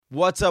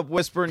What's up,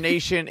 Whisper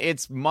Nation?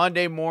 It's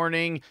Monday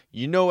morning.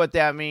 You know what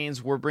that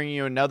means. We're bringing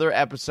you another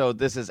episode.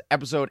 This is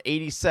episode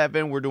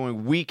 87. We're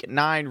doing week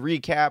 9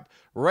 recap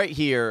right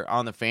here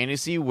on the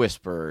Fantasy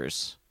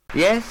Whispers.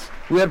 Yes,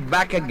 we're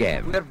back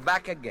again.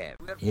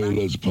 Hey,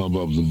 let's pump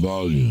up the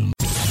volume.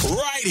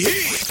 Right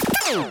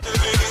here.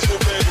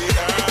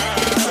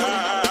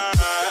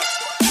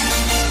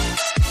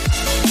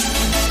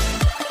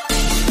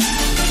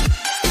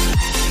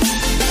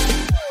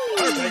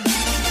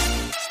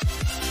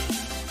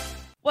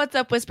 What's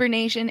up, Whisper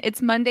Nation?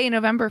 It's Monday,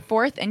 November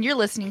 4th, and you're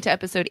listening to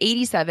episode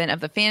 87 of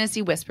the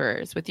Fantasy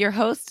Whispers with your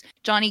hosts,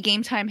 Johnny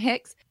Game Time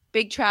Hicks,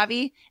 Big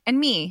Travie,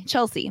 and me,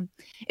 Chelsea.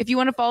 If you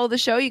want to follow the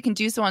show, you can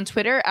do so on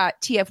Twitter at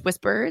TF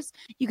Whispers.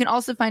 You can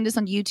also find us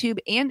on YouTube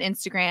and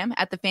Instagram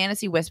at The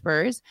Fantasy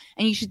Whispers.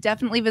 And you should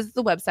definitely visit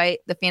the website,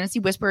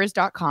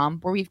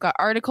 thefantasywhispers.com, where we've got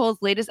articles,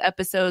 latest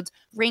episodes,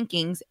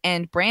 rankings,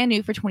 and brand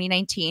new for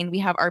 2019, we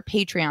have our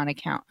Patreon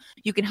account.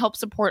 You can help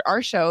support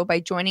our show by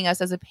joining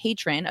us as a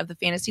patron of The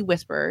Fantasy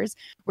Whispers,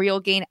 where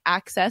you'll gain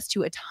access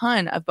to a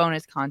ton of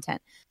bonus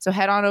content. So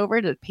head on over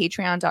to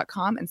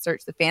patreon.com and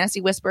search The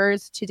Fantasy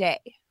Whispers today.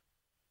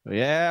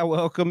 Yeah,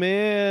 welcome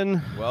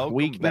in. Welcome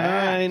Week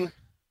back. 9.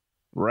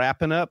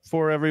 Wrapping up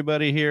for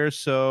everybody here.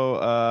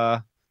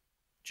 So,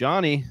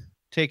 Johnny,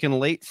 taking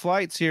late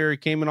flights here.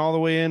 Came in all the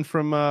way in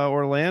from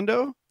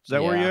Orlando. Is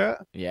that where you're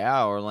at?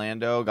 Yeah,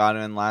 Orlando. Got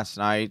in last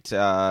night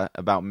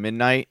about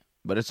midnight,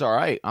 but it's all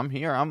right. I'm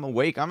here. I'm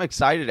awake. I'm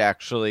excited,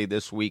 actually,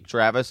 this week,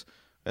 Travis.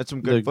 That's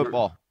some good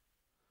football.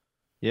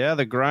 Yeah,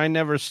 the grind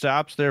never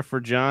stops there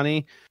for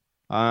Johnny.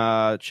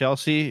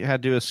 Chelsea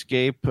had to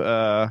escape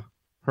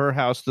her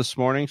house this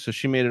morning, so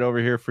she made it over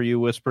here for you,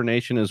 Whisper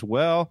Nation, as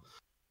well.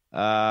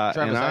 Travis,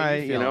 And how I,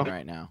 you feeling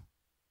right now?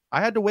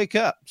 I had to wake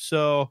up,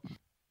 so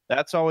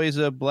that's always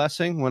a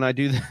blessing when I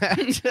do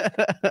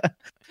that.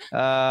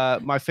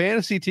 My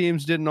fantasy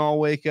teams didn't all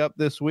wake up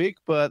this week,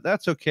 but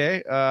that's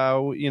okay.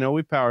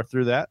 We power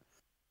through that.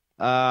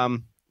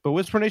 But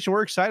Whisper Nation,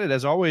 we're excited.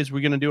 As always, we're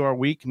going to do our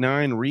week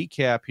 9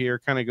 recap here,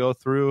 kind of go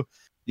through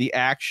the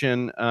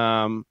action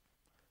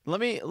Let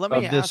me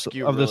this ask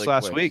you really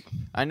last quick. week.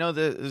 I know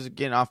that this is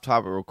getting off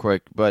topic real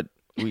quick, but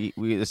we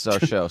this is our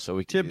show, so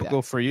we can do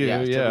Typical that. for you, Yeah,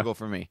 it's yeah. typical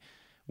for me.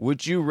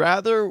 Would you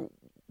rather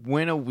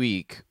win a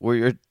week where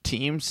your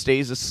team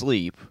stays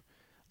asleep,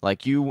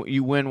 like you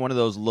win one of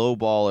those low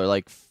ball or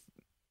like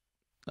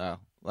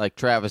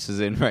Travis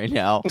is in right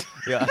now,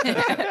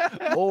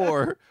 yeah,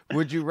 or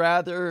would you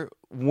rather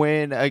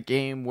win a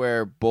game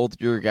where both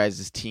your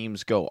guys'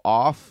 teams go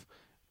off,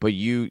 but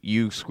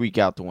you squeak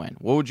out the win?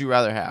 What would you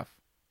rather have?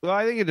 Well,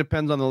 I think it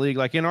depends on the league.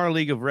 Like in our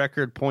league of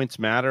record, points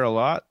matter a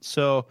lot.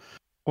 So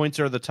points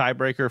are the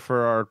tiebreaker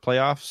for our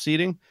playoff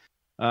seeding.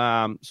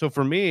 So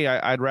for me,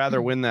 I'd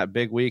rather win that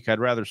big week. I'd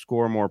rather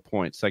score more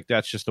points. Like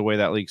that's just the way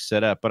that league's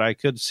set up. But I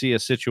could see a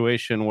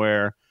situation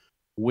where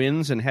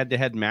wins and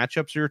head-to-head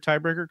matchups are your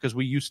tiebreaker because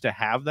we used to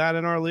have that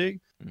in our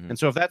league. Mm-hmm. And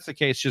so if that's the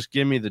case, just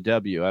give me the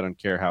W. I don't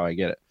care how I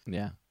get it.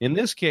 Yeah. In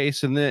this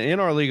case, in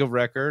our league of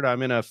record,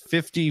 I'm in a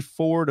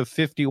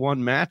 54-51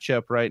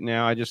 matchup right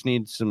now. I just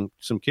need some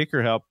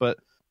kicker help, but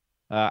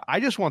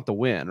I just want the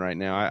win right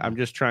now. I'm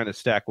just trying to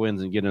stack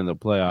wins and get into the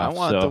playoffs. I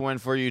want the win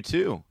for you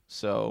too.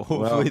 So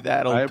hopefully well,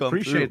 that'll I come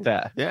appreciate through.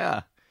 that.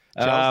 Yeah.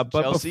 But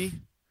Chelsea?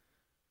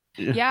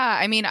 Yeah,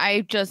 I mean,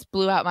 I just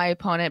blew out my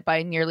opponent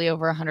by nearly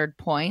over 100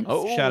 points.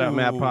 Oh, Shout out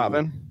Matt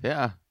Potvin.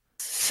 Yeah.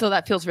 So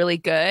that feels really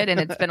good. And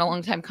it's been a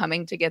long time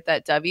coming to get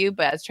that W.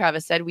 But as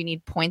Travis said, we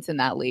need points in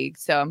that league.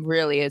 So I'm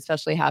really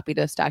especially happy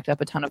to have stacked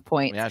up a ton of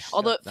points. Yeah,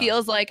 Although it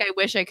feels like I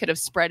wish I could have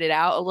spread it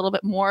out a little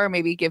bit more.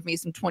 Maybe give me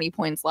some 20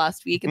 points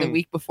last week and the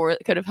week before it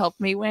could have helped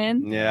me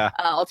win. Yeah.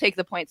 I'll take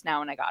the points now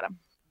when I got them.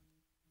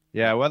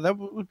 Yeah, well, that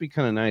would be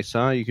kind of nice,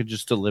 huh? You could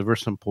just deliver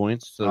some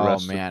points to the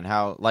rest. Oh man,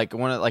 how like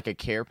a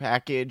care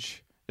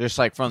package, just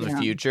like from the Yeah.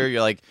 future.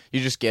 You're like, you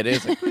just get it.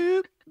 It's like,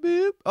 boop,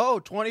 boop. Oh,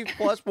 20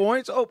 plus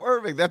points. Oh,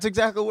 perfect. That's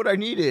exactly what I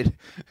needed.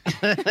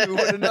 You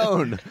would have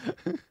known.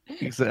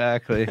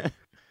 Exactly.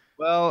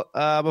 Well,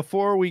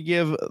 before we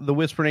give the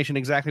Whisper Nation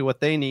exactly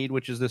what they need,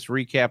 which is this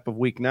recap of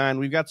Week 9,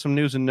 we've got some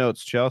news and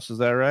notes. Chelsea, is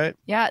that right?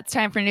 Yeah, it's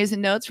time for news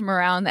and notes from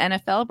around the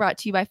NFL, brought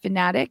to you by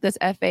Fanatic. That's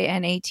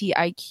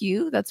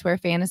FANATIQ. That's where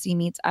fantasy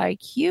meets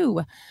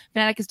IQ.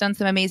 Fanatic has done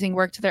some amazing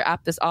work to their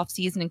app this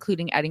offseason,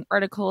 including adding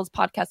articles,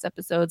 podcast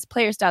episodes,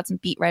 player stats,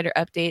 and beat writer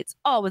updates,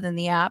 all within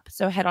the app.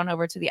 So head on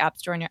over to the App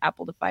Store on your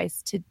Apple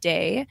device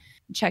today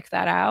and check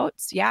that out.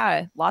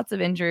 Yeah, lots of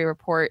injury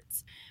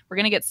reports. We're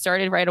going to get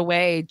started right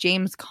away.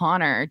 James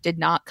Conner did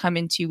not come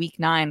into Week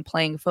 9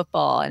 playing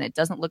football, and it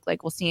doesn't look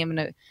like we'll see him in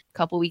a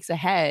couple weeks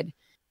ahead.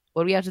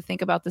 What do we have to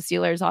think about the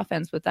Steelers'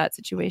 offense with that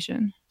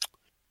situation?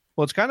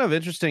 Well, it's kind of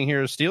interesting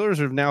here. Steelers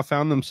have now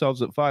found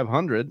themselves at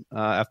 500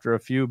 after a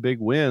few big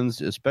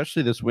wins,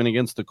 especially this win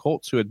against the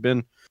Colts, who had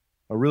been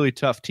a really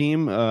tough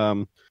team.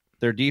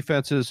 Their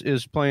defense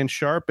is playing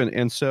sharp,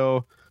 and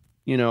so,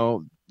 you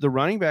know, the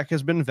running back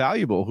has been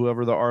valuable.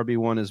 Whoever the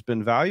RB1 has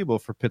been valuable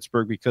for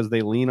Pittsburgh because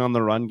they lean on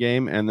the run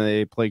game and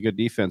they play good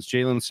defense.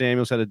 Jalen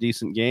Samuels had a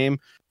decent game,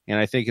 And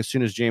I think as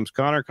soon as James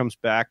Conner comes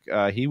back,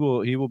 he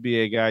will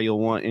be a guy you'll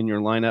want in your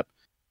lineup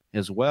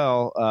as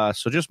well.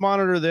 So just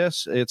monitor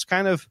this. It's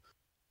kind of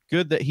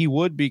good that he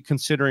would be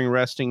considering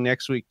resting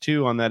next week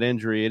too on that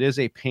injury. It is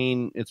a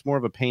pain. It's more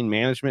of a pain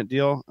management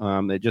deal.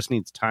 It just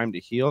needs time to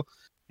heal,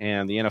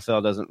 and the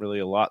NFL doesn't really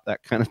allot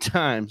that kind of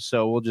time.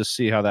 So we'll just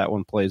see how that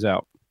one plays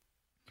out.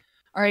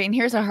 All right, and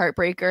here's a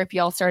heartbreaker. If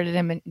y'all started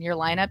him in your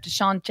lineup,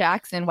 Deshaun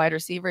Jackson, wide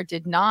receiver,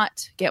 did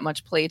not get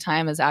much play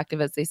time, as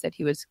active as they said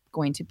he was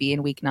going to be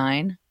in week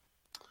 9.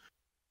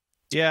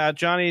 Yeah,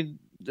 Johnny,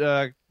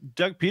 Doug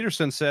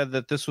Peterson said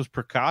that this was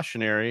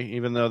precautionary,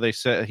 even though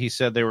he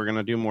said they were going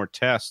to do more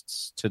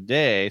tests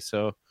today.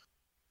 So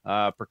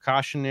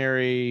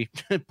precautionary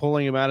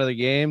pulling him out of the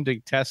game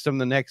to test him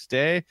the next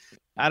day.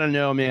 I don't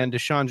know, man.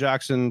 Deshaun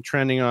Jackson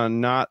trending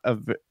on not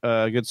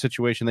a good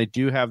situation. They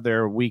do have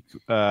their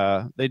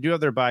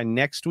bye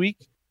next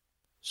week,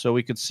 so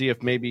we could see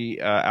if maybe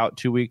out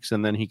 2 weeks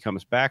and then he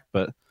comes back,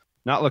 but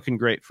not looking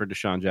great for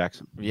Deshaun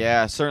Jackson.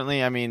 Yeah,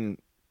 certainly. I mean,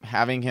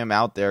 having him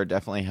out there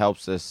definitely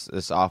helps this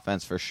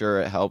offense for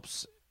sure. It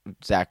helps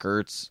Zach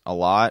Ertz a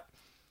lot.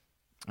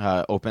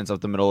 Opens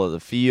up the middle of the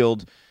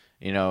field,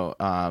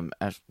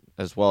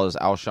 as well as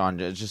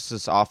Alshon. Just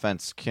this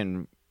offense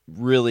can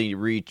really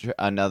reach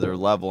another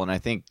level, and I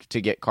think to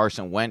get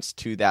Carson Wentz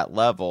to that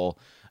level,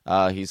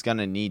 he's going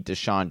to need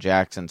Deshaun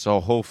Jackson.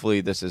 So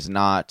hopefully this is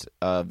not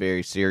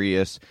very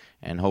serious,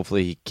 and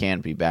hopefully he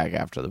can be back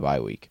after the bye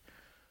week.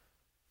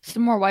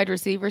 Some more wide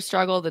receiver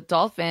struggle. The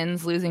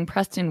Dolphins losing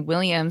Preston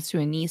Williams to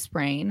a knee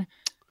sprain.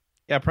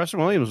 Yeah, Preston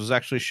Williams was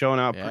actually showing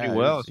out pretty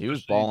well. He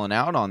was balling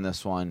out on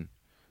this one.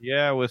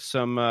 Yeah, with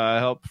some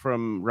help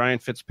from Ryan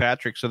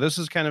Fitzpatrick. So this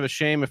is kind of a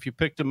shame if you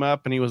picked him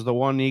up and he was the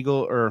one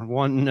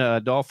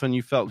Dolphin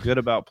you felt good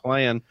about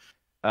playing.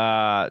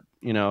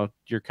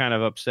 You're kind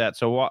of upset.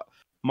 So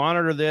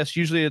monitor this.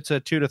 Usually it's a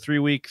 2 to 3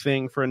 week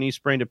thing for a knee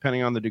sprain,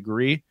 depending on the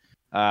degree.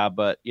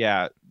 But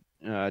yeah,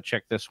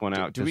 check this one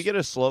out. Do we get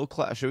a slow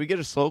clap? Should we get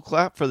a slow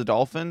clap for the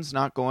Dolphins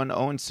not going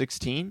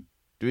 0-16?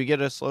 Do we get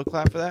a slow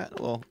clap for that? A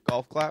little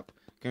golf clap?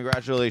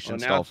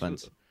 Congratulations,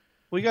 Dolphins.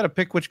 We got to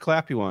pick which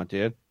clap you want,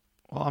 dude.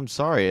 Well, I'm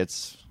sorry.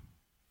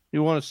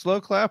 You want a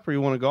slow clap or you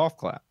want a golf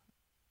clap?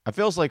 I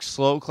feels like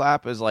slow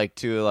clap is like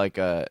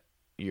I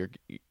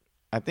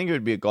think it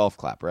would be a golf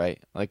clap, right?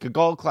 Like a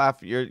golf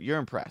clap, you're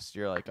impressed.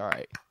 You're like, all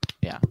right,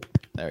 yeah,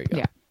 there you go.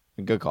 Yeah,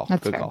 good call.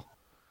 That's good fair. Call.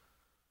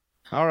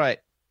 All right.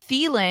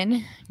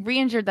 Thielen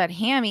re-injured that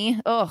hammy.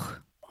 Oh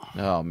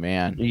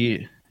man.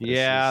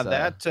 Yeah,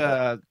 that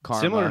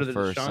similar to the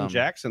Deshaun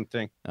Jackson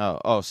thing.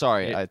 Oh,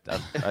 sorry. I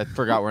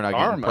forgot we're not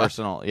getting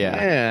personal. Yeah.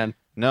 Man.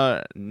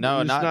 No,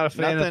 not a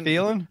fan of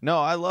Thielen? No,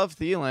 I love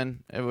Thielen.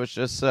 It was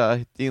just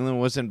Thielen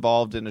was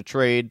involved in a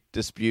trade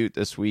dispute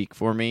this week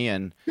for me,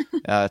 and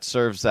it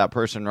serves that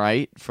person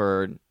right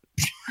for,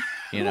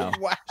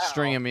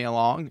 stringing me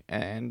along.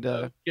 And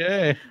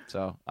okay.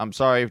 So I'm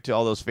sorry to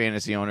all those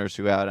fantasy owners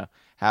who have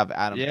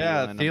Adam Thielen.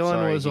 Yeah,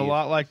 Thielen was a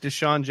lot like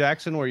Deshaun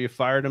Jackson, where you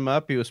fired him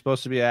up. He was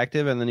supposed to be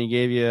active, and then he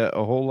gave you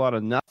a whole lot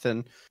of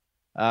nothing.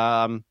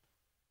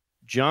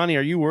 Johnny,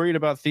 are you worried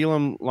about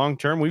Thielen long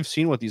term? We've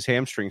seen what these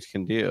hamstrings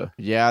can do.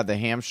 Yeah, the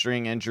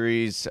hamstring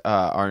injuries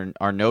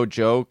are no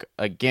joke.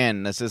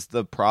 Again, this is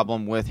the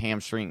problem with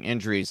hamstring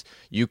injuries.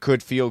 You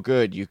could feel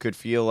good. You could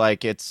feel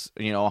like it's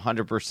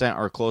 100%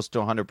 or close to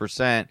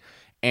 100%,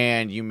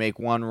 and you make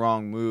one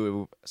wrong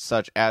move,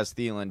 such as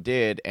Thielen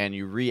did, and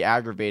you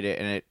re-aggravate it,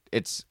 and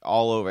it's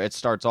all over. It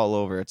starts all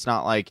over. It's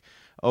not like,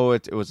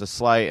 it was a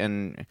slight,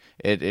 and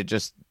it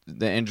just,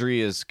 the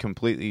injury is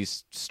completely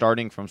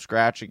starting from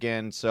scratch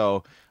again.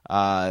 So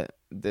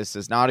this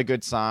is not a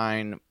good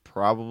sign.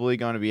 Probably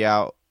going to be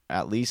out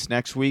at least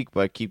next week,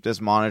 but keep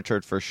this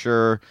monitored for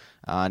sure.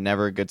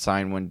 Never a good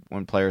sign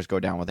when players go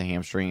down with a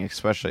hamstring,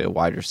 especially a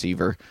wide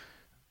receiver.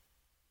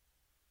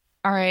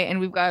 All right, and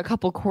we've got a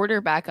couple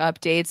quarterback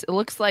updates. It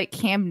looks like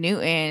Cam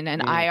Newton,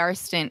 an IR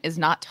stint, is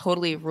not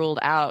totally ruled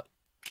out.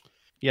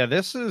 Yeah,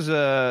 this is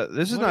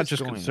not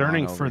just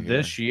concerning for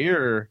this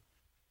year.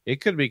 It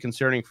could be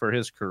concerning for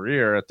his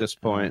career at this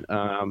point.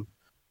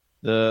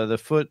 The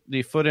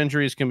foot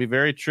injuries can be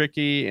very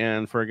tricky,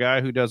 and for a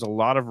guy who does a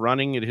lot of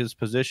running at his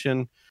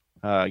position,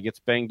 gets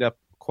banged up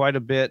quite a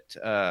bit.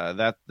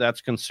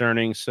 That's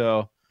concerning.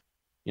 So,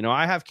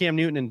 I have Cam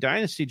Newton in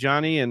Dynasty,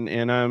 Johnny,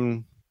 and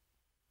I'm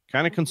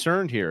kind of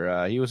concerned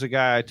here. He was a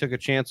guy I took a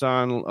chance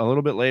on a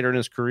little bit later in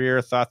his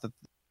career, thought that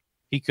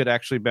he could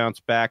actually bounce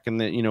back. And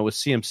then, with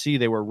CMC,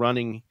 they were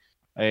running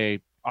a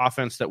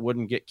offense that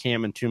wouldn't get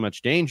Cam in too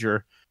much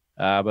danger.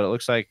 But it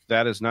looks like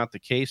that is not the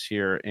case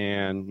here.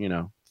 And,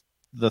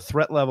 the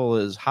threat level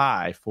is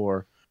high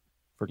for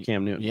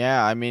Cam Newton.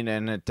 Yeah, I mean,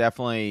 and it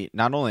definitely,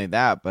 not only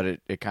that, but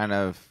it kind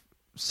of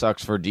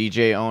sucks for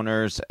DJ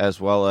owners as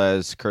well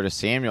as Curtis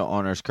Samuel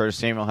owners. Curtis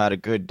Samuel had a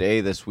good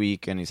day this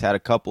week, and he's had a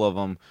couple of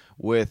them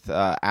with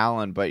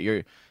Allen, but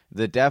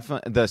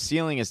the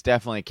ceiling is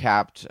definitely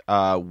capped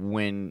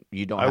when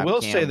you don't have I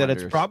will Cam say that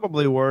under. it's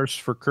probably worse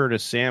for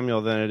Curtis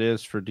Samuel than it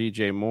is for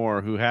DJ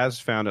Moore, who has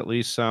found at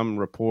least some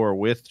rapport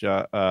with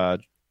Kyle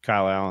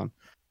Allen.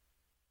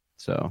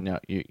 So No,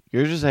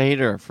 you're just a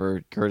hater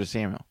for Curtis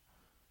Samuel.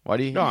 Why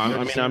do you? no, hate I Curtis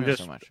mean, I'm Samuel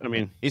just, so much? I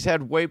mean, He's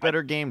had way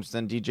better games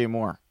than DJ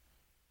Moore.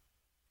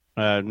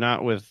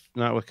 not with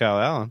Kyle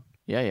Allen.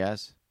 Yeah, he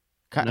has.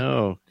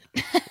 No,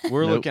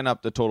 We're Nope. looking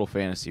up the total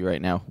fantasy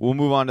right now. We'll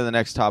move on to the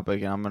next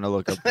topic, and I'm going to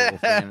look up total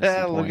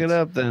fantasy look points. it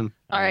up then.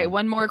 All right,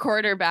 one more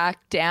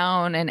quarterback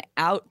down and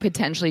out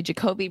potentially.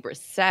 Jacoby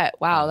Brissett.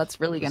 Wow,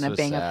 that's really This going to was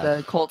bang sad. up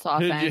the Colts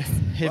offense.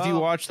 If you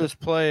watch this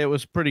play, it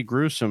was pretty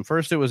gruesome.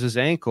 First, it was his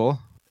ankle,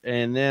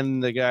 and then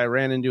the guy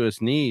ran into his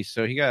knee,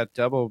 so he got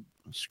double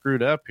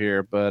screwed up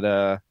here. But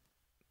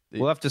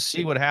we'll have to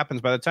see what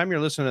happens. By the time you're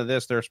listening to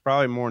this, there's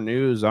probably more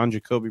news on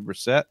Jacoby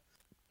Brissett.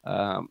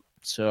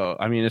 So,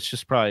 I mean,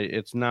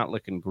 it's not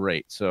looking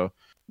great. So,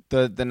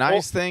 The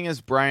nice thing is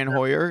Brian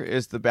Hoyer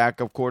is the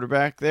backup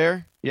quarterback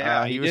there.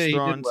 Yeah, he he was did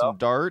throwing well. some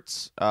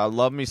darts.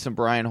 Love me some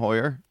Brian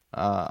Hoyer,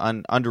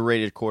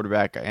 underrated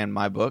quarterback in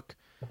my book.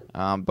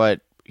 But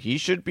he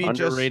should be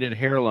underrated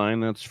hairline,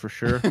 that's for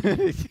sure.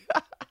 just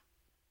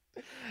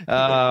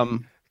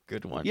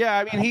good one. Yeah,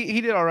 I mean,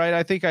 he did all right.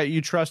 I think you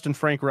trust in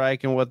Frank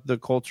Reich and what the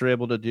Colts are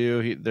able to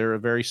do. They're a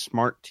very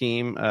smart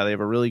team. They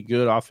have a really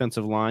good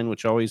offensive line,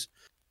 which always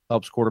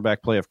helps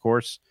quarterback play, of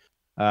course.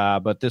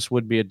 But this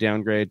would be a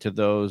downgrade to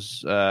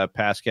those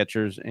pass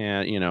catchers,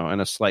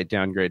 and a slight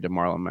downgrade to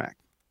Marlon Mack.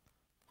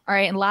 All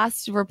right, and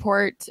last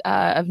report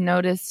of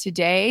notice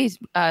today,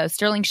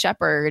 Sterling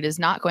Shepard is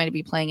not going to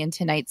be playing in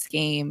tonight's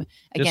game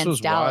against This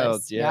was Dallas.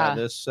 wild. Yeah,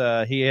 this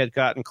he had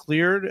gotten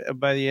cleared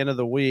by the end of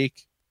the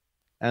week,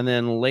 and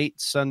then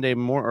late Sunday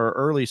or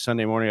early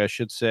Sunday morning, I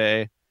should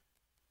say,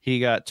 we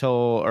got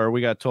told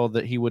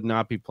that he would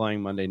not be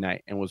playing Monday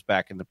night and was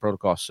back in the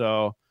protocol.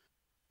 So,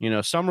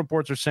 some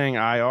reports are saying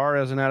IR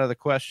isn't out of the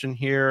question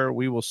here.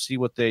 We will see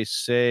what they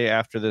say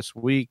after this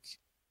week.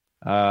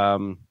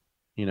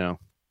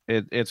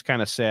 It's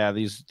kind of sad.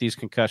 These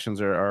concussions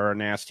are a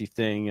nasty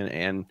thing,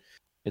 and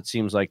it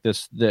seems like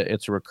it's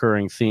a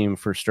recurring theme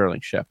for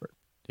Sterling Shepard.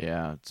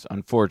 Yeah, it's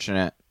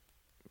unfortunate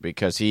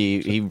because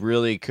he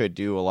really could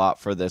do a lot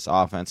for this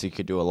offense. He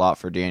could do a lot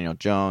for Daniel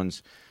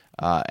Jones,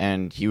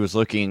 and he was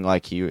looking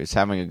like he was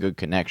having a good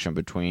connection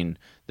between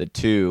the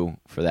two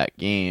for that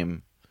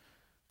game,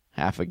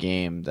 half a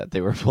game that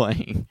they were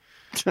playing.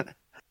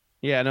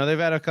 Yeah, no, they've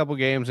had a couple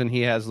games, and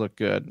he has looked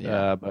good.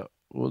 Yeah. But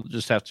we'll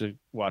just have to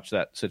watch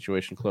that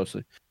situation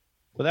closely.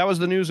 Well, that was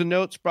the news and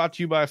notes brought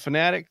to you by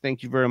Fanatic.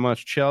 Thank you very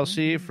much,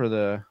 Chelsea, for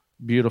the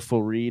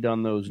beautiful read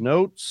on those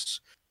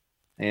notes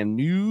and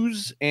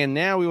news. And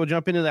now we will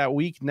jump into that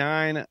Week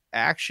 9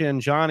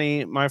 action.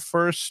 Johnny, my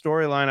first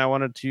storyline I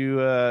wanted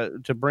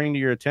to bring to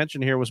your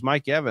attention here was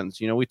Mike Evans.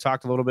 We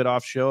talked a little bit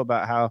off show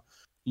about how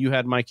you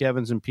had Mike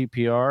Evans in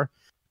PPR.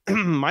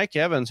 Mike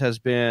Evans has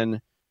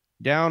been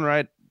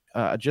downright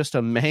just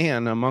a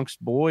man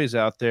amongst boys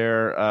out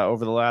there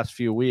over the last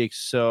few weeks.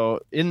 So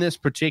in this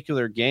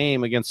particular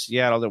game against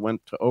Seattle that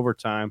went to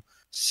overtime,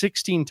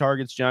 16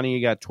 targets, Johnny,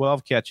 you got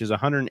 12 catches,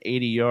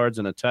 180 yards,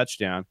 and a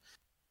touchdown.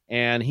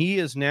 And he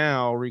is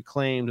now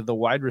reclaimed the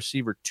wide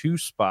receiver 2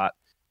 spot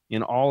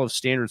in all of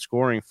standard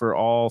scoring for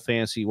all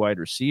fantasy wide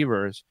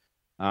receivers.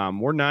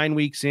 We're 9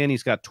 weeks in.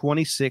 He's got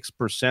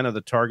 26% of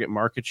the target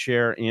market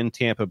share in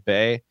Tampa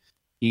Bay.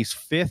 He's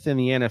 5th in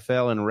the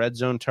NFL in red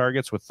zone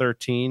targets with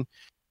 13.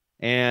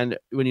 And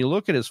when you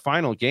look at his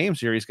final games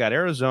here, he's got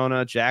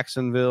Arizona,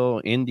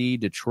 Jacksonville, Indy,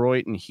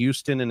 Detroit, and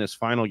Houston in his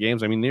final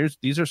games. I mean,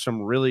 these are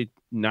some really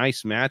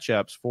nice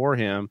matchups for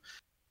him.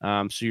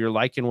 So you're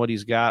liking what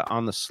he's got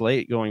on the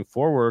slate going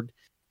forward.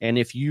 And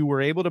if you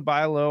were able to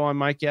buy low on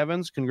Mike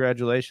Evans,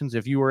 congratulations.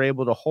 If you were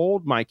able to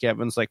hold Mike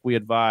Evans like we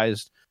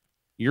advised,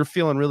 you're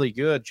feeling really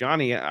good.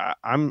 Johnny,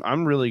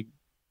 I'm really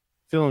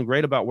feeling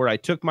great about where I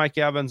took Mike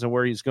Evans and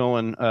where he's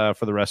going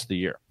for the rest of the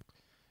year.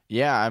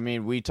 Yeah, I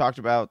mean, we talked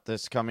about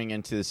this coming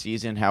into the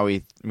season, how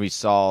we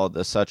saw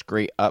such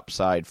great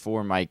upside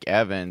for Mike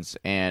Evans,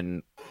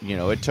 and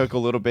it took a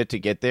little bit to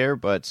get there,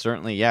 but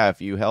certainly, yeah, if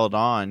you held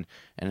on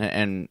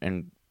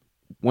and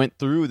went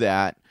through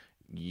that,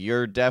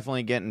 you're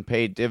definitely getting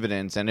paid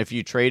dividends. And if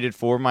you traded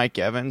for Mike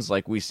Evans,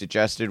 like we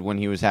suggested when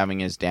he was having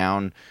his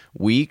down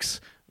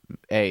weeks,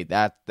 hey,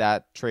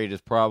 that trade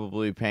is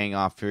probably paying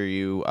off for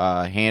you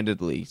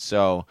handedly.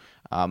 So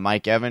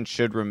Mike Evans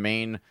should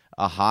remain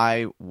a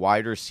high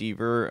wide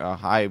receiver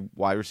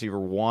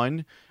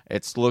 1.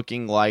 It's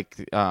looking like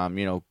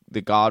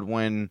the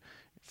Godwin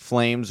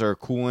flames are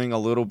cooling a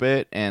little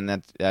bit, and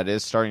that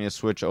is starting to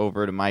switch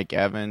over to Mike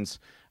Evans.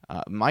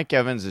 Mike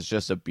Evans is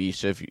just a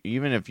beast.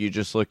 Even if you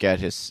just look at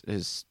his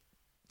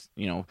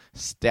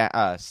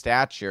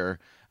stature,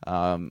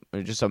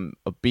 just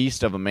a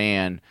beast of a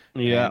man.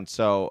 Yeah. And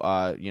so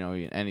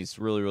and he's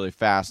really, really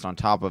fast on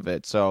top of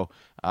it. So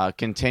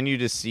continue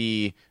to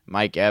see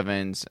Mike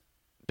Evans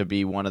to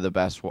be one of the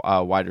best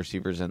wide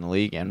receivers in the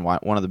league and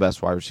one of the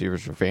best wide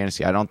receivers for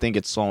fantasy. I don't think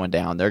it's slowing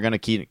down. They're going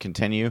to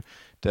continue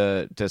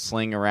to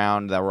sling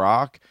around the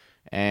rock,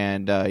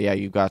 And yeah,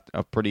 you've got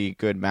a pretty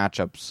good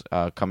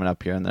matchups coming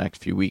up here in the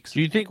next few weeks.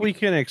 Do you think we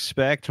can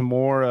expect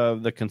more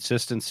of the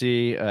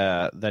consistency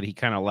that he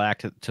kind of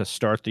lacked to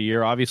start the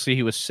year? Obviously,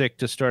 he was sick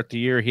to start the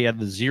year. He had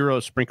the 0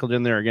 sprinkled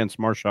in there against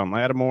Marshawn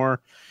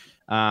Lattimore.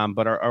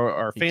 But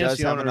our fantasy does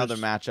have owners, another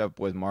matchup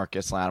with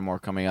Marcus Lattimore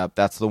coming up.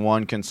 That's the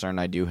one concern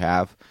I do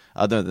have.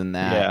 Other than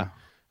that,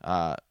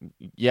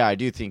 yeah, I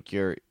do think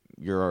you're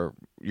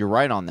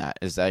right on that.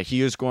 Is that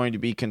he is going to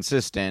be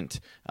consistent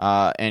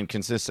and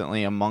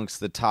consistently amongst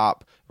the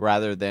top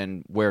rather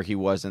than where he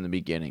was in the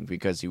beginning,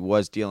 because he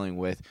was dealing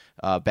with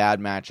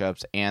bad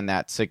matchups and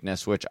that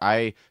sickness, which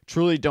I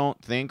truly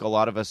don't think a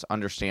lot of us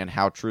understand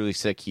how truly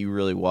sick he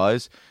really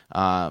was.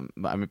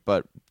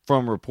 But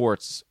from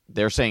reports,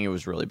 they're saying it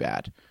was really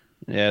bad.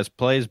 Yeah, his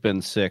play's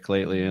been sick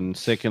lately, and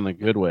sick in the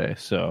good way.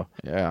 So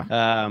yeah.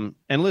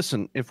 And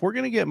listen, if we're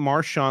gonna get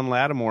Marshawn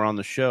Lattimore on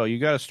the show, you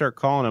got to start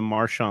calling him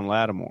Marshawn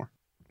Lattimore.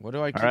 What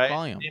do I keep All right?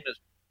 calling him? His name is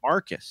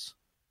Marcus.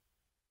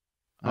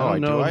 Oh, I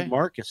don't know do who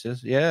Marcus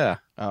is. Yeah,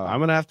 Oh. I'm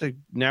gonna have to.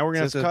 Now we're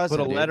gonna It's have his to cousin,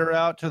 put a dude. letter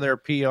out to their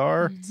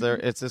PR.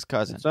 It's his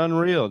cousin. It's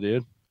unreal,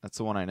 dude. That's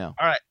the one I know.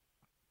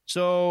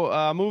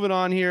 So moving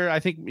on here, I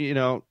think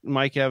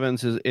Mike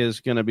Evans is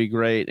going to be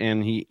great,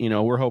 and he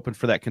we're hoping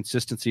for that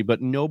consistency. But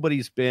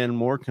nobody's been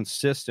more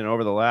consistent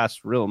over the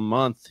last real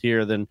month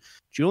here than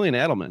Julian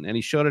Edelman, and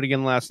he showed it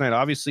again last night.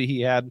 Obviously,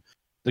 he had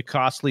the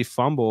costly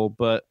fumble,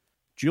 but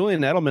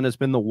Julian Edelman has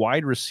been the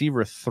wide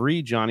receiver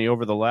 3, Johnny,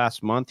 over the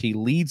last month. He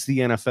leads the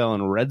NFL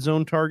in red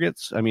zone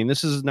targets. I mean,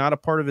 this is not a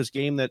part of his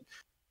game that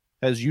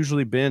has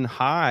usually been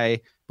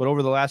high. But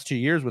over the last 2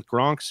 years, with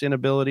Gronk's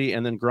inability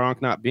and then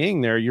Gronk not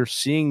being there, you're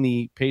seeing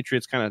the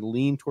Patriots kind of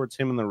lean towards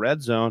him in the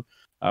red zone,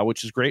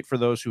 which is great for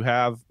those who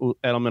have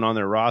Edelman on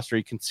their roster.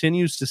 He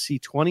continues to see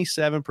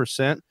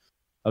 27%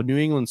 of New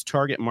England's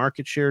target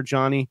market share,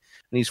 Johnny,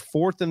 and he's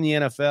 4th in the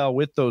NFL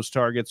with those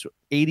targets,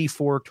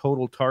 84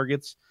 total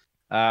targets.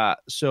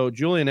 So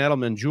Julian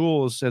Edelman,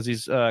 Jules, as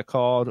he's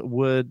called,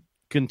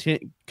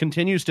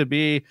 continues to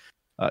be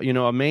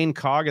a main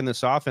cog in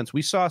this offense.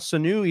 We saw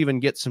Sanu even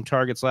get some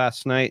targets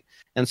last night,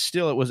 and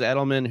still it was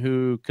Edelman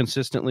who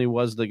consistently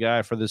was the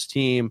guy for this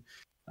team.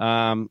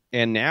 And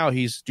now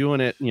he's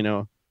doing it,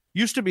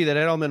 used to be that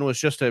Edelman was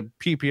just a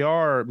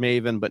PPR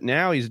maven, but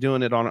now he's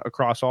doing it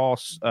across all,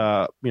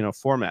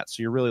 formats.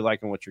 So you're really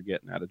liking what you're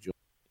getting out of Julian.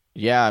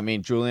 Yeah, I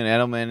mean, Julian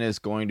Edelman is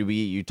going to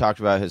be, you talked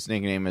about his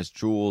nickname as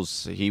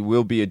Jules. He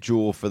will be a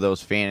jewel for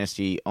those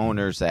fantasy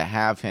owners that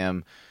have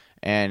him.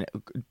 And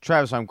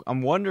Travis,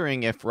 I'm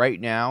wondering if right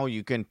now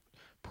you can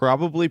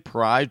probably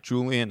pry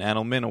Julian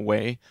Edelman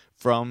away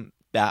from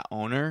that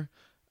owner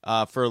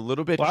for a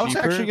little bit cheaper. I was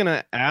actually going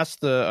to ask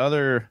the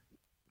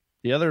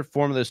other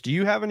form of this. Do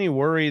you have any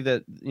worry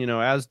that,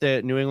 as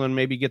the New England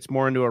maybe gets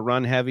more into a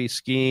run-heavy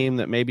scheme,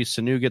 that maybe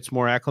Sanu gets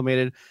more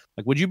acclimated?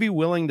 Like, would you be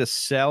willing to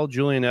sell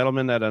Julian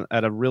Edelman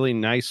at a really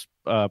nice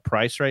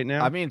price right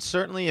now? I mean,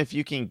 certainly if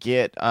you can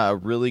get a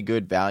really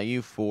good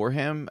value for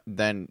him,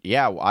 then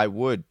yeah, I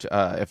would.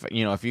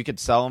 If you could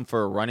sell him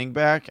for a running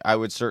back, I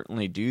would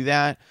certainly do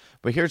that.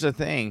 But here's the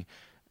thing,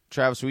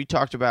 Travis, we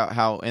talked about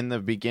how in the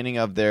beginning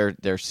of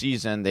their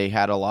season, they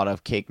had a lot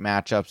of cake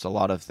matchups, a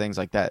lot of things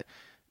like that.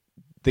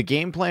 The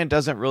game plan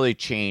doesn't really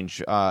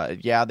change.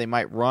 Yeah, they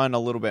might run a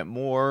little bit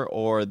more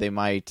or they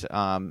might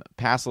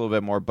pass a little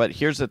bit more. But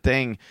here's the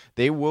thing.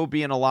 They will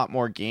be in a lot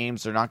more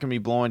games. They're not going to be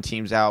blowing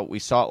teams out. We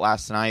saw it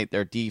last night.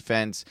 Their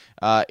defense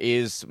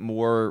is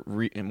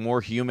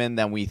more human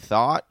than we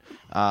thought.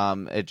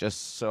 It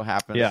just so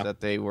happens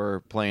that they were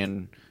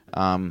playing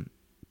so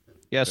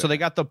they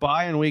got the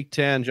bye in Week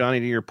 10, Johnny,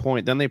 to your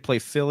point. Then they play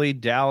Philly,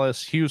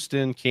 Dallas,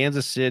 Houston,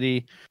 Kansas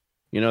City.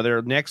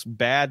 Their next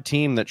bad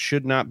team that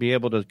should not be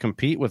able to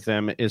compete with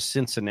them is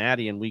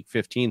Cincinnati in Week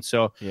 15.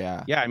 So,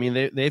 I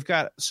mean, they've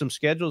got some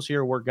schedules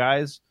here where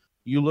guys,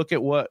 you look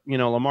at what,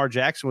 Lamar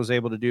Jackson was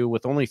able to do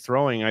with only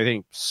throwing, I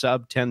think,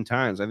 sub 10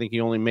 times. I think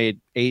he only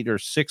made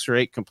 6 or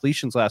 8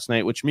 completions last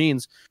night, which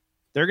means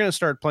they're going to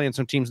start playing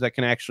some teams that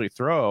can actually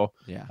throw.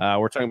 Yeah.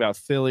 We're talking about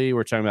Philly.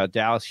 We're talking about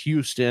Dallas,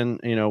 Houston,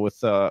 with,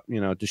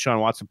 Deshaun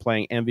Watson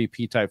playing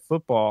MVP type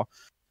football.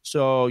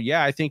 So,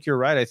 yeah, I think you're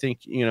right. I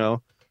think,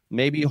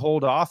 maybe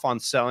hold off on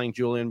selling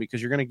Julian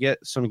because you're going to get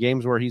some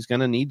games where he's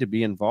going to need to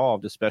be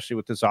involved, especially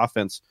with this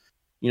offense.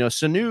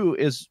 Sanu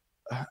is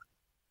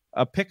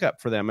a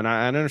pickup for them, and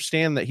I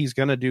understand that he's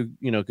going to do,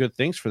 good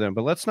things for them,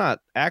 but let's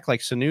not act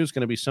like Sanu is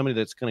going to be somebody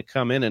that's going to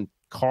come in and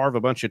carve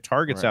a bunch of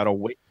targets out of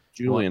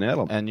Julian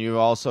Edelman. And you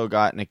also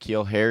got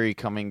N'Keal Harry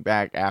coming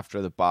back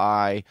after the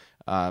bye,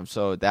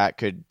 so that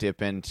could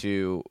dip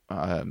into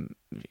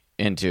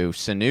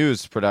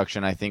Sanu's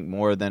production, I think,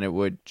 more than it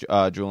would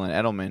Julian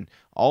Edelman.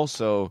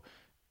 Also,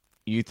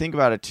 you think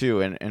about it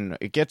too, and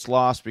it gets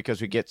lost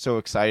because we get so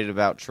excited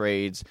about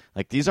trades.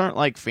 Like, these aren't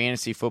like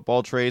fantasy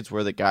football trades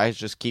where the guys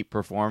just keep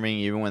performing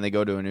even when they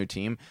go to a new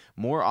team.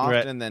 More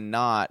often than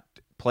not,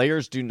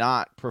 Players do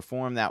not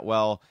perform that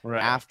well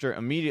Right.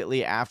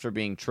 immediately after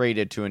being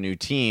traded to a new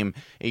team.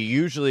 It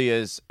usually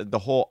is the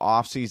whole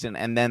offseason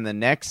and then the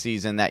next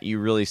season that you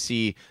really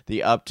see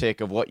the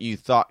uptick of what you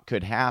thought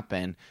could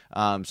happen.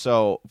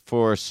 So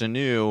for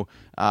Sanu,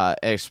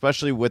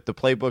 especially with the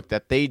playbook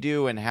that they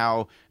do and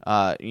how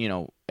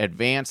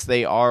advanced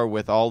they are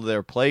with all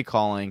their play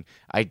calling,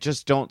 I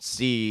just don't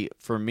see.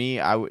 For me,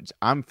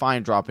 I'm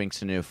fine dropping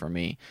Sanu. For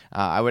me,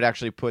 I would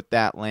actually put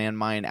that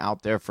landmine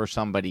out there for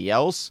somebody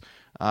else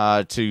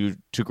to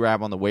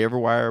grab on the waiver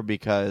wire,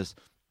 because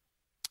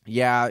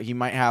yeah, he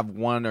might have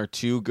 1 or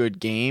 2 good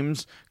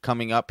games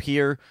coming up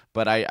here,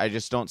 but I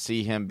just don't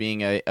see him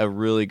being a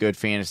really good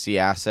fantasy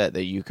asset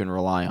that you can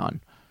rely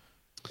on.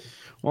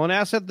 Well, an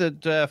asset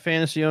that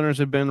fantasy owners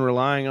have been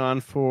relying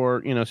on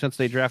for, since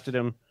they drafted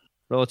him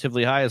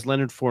relatively high is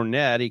Leonard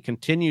Fournette. He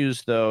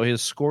continues, though,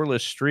 his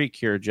scoreless streak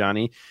here,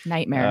 Johnny.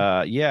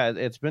 Nightmare. Yeah,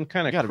 it's been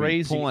kind of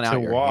crazy pulling to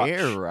out your watch.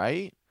 hair,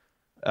 right?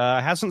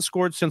 Hasn't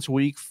scored since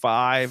week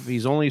 5.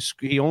 He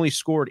only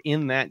scored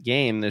in that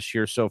game this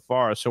year so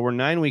far. So we're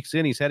 9 weeks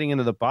in. He's heading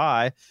into the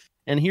bye.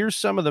 And here's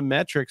some of the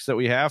metrics that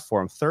we have for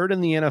him. 3rd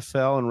in the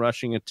NFL in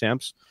rushing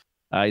attempts.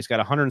 He's got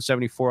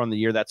 174 on the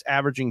year. That's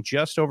averaging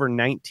just over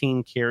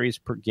 19 carries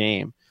per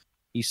game.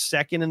 He's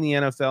 2nd in the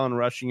NFL in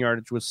rushing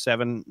yardage with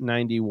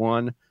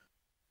 791.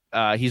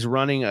 He's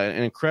running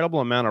an incredible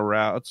amount of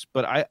routes.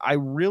 But I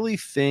really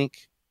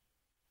think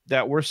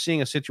that we're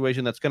seeing a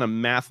situation that's going to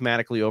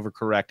mathematically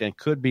overcorrect and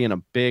could be in a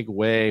big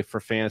way for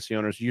fantasy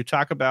owners. You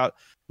talk about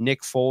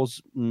Nick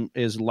Foles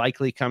is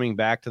likely coming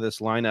back to this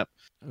lineup.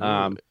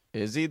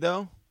 Is he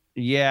though?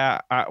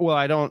 Yeah.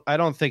 I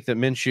don't think that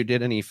Minshew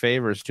did any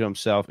favors to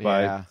himself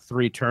by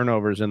 3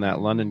 turnovers in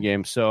that London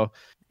game. So,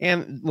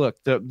 and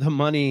look, the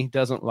money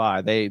doesn't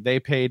lie. They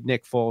paid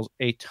Nick Foles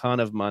a ton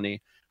of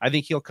money. I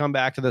think he'll come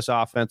back to this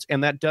offense,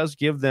 and that does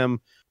give them,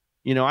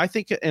 I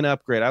think an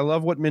upgrade. I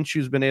love what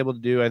Minshew's been able to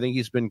do. I think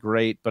he's been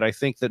great, but I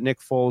think that Nick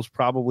Foles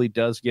probably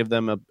does give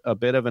them a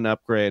bit of an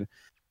upgrade.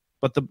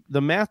 But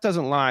the math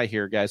doesn't lie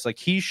here, guys. Like,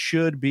 he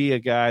should be a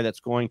guy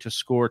that's going to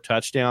score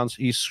touchdowns.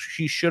 He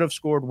should have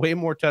scored way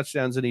more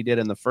touchdowns than he did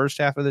in the first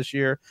half of this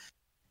year.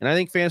 And I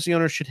think fantasy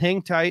owners should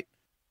hang tight.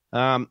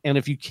 And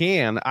if you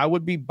can, I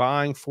would be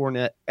buying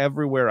Fournette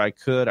everywhere I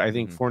could. I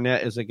think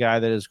Fournette is a guy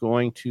that is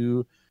going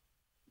to,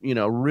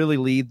 really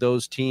lead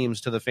those teams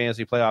to the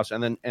fantasy playoffs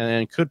and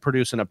then could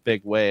produce in a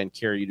big way and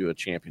carry you to a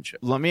championship.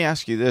 Let me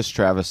ask you this,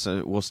 Travis.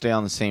 We'll stay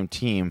on the same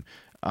team.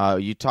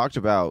 You talked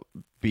about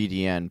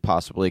BDN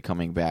possibly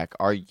coming back.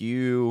 Are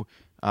you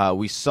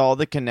we saw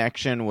the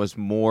connection was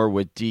more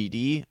with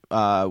DD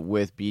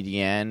with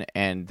BDN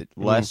and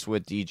less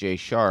with DJ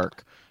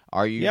Shark.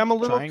 Are you? Yeah, I'm a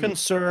little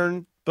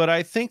concerned, but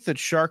I think that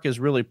Shark has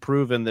really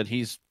proven that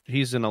he's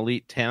an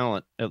elite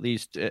talent, at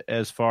least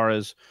as far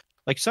as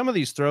like some of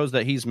these throws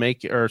that he's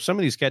making or some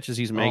of these catches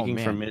he's making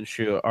from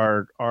Minshew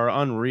are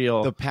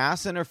unreal. The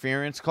pass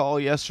interference call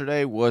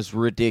yesterday was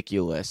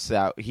ridiculous.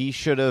 That he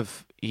should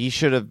have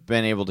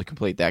been able to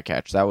complete that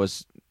catch. That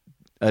was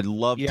a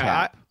love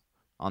tap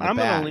on the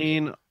back.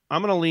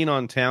 I'm gonna lean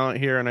on talent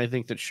here, and I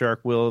think that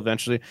Shark will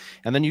eventually.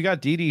 And then you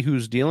got Dede,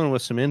 who's dealing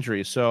with some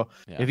injuries. So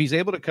if he's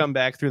able to come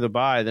back through the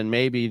bye, then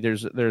maybe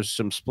there's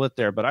some split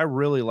there. But I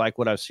really like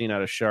what I've seen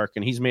out of Shark,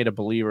 and he's made a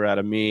believer out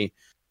of me,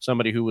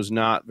 somebody who was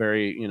not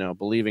very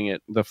believing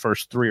it the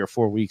first 3 or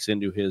 4 weeks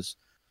into his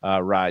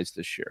rise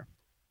this year.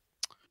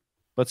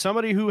 But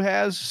somebody who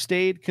has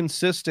stayed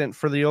consistent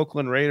for the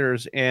Oakland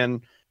Raiders,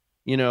 and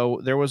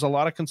there was a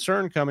lot of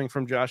concern coming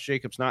from Josh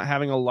Jacobs, not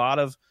having a lot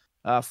of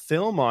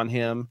film on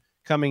him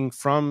coming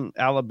from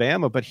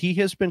Alabama, but he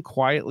has been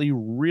quietly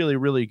really,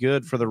 really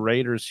good for the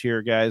Raiders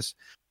here, guys.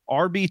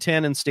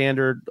 RB10 in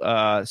standard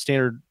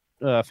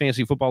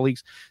fantasy football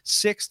leagues,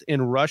 6th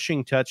in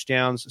rushing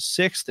touchdowns,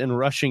 6th in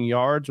rushing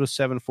yards with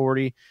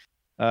 740,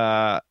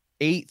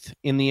 8th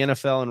in the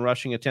NFL in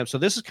rushing attempts. So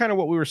this is kind of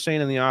what we were saying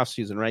in the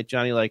offseason, right,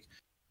 Johnny? Like,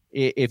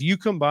 if you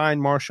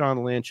combine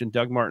Marshawn Lynch and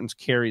Doug Martin's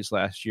carries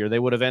last year, they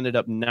would have ended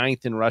up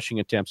 9th in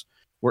rushing attempts.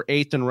 We're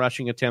 8th in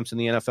rushing attempts in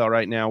the NFL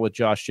right now with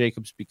Josh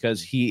Jacobs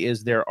because he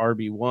is their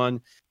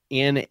RB1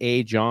 in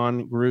a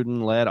John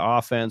Gruden-led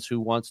offense who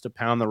wants to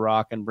pound the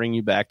rock and bring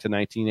you back to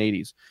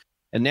 1980s.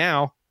 And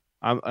now,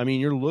 I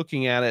mean, you're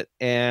looking at it,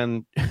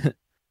 and a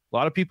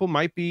lot of people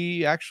might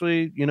be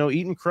actually,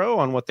 eating crow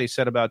on what they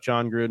said about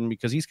John Gruden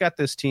because he's got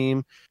this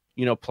team,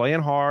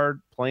 playing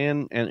hard,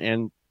 playing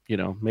and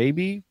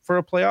maybe for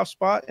a playoff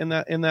spot in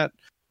that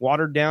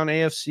watered down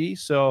AFC.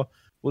 So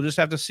we'll just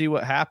have to see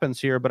what happens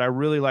here. But I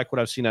really like what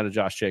I've seen out of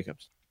Josh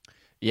Jacobs.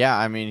 Yeah,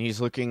 I mean,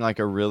 he's looking like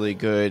a really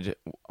good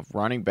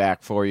running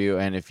back for you.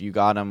 And if you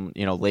got him,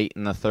 late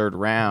in the 3rd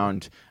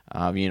round,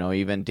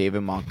 even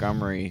David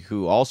Montgomery,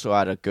 who also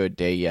had a good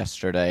day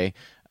yesterday,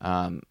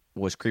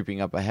 was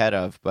creeping up ahead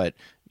of. But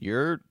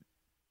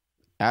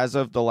as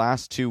of the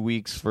last 2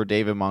 weeks for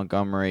David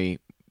Montgomery,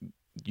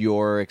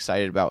 you're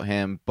excited about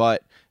him.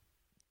 But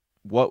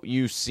what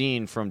you've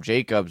seen from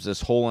Jacobs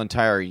this whole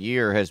entire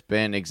year has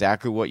been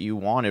exactly what you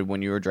wanted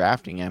when you were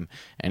drafting him,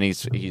 and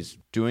he's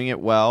doing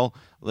it well.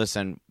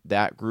 Listen,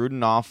 that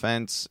Gruden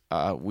offense,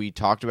 we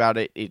talked about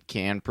it. It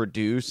can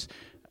produce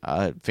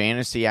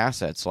fantasy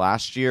assets.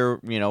 Last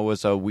year,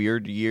 was a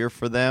weird year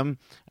for them.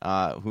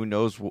 Who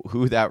knows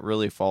who that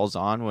really falls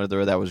on?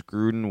 Whether that was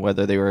Gruden,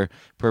 whether they were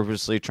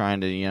purposely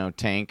trying to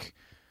tank,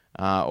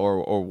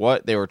 or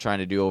what they were trying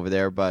to do over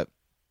there, but.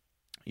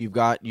 You've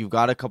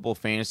got a couple of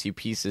fantasy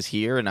pieces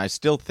here, and I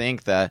still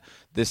think that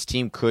this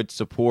team could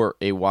support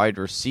a wide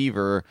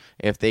receiver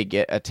if they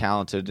get a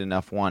talented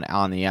enough one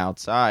on the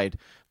outside.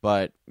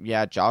 But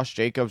yeah, Josh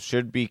Jacobs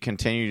should be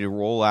continuing to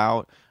roll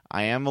out.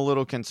 I am a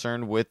little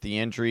concerned with the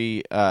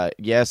injury.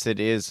 Yes, it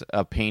is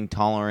a pain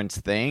tolerance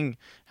thing.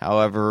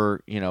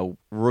 However,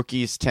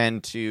 rookies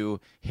tend to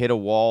hit a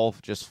wall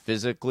just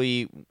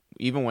physically.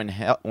 Even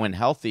when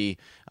healthy,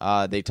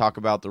 they talk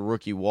about the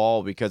rookie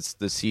wall because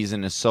the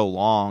season is so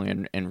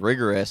long and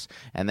rigorous,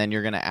 and then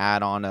you're going to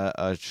add on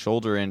a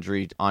shoulder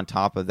injury on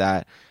top of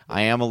that.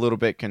 I am a little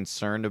bit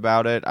concerned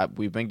about it.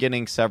 We've been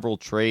getting several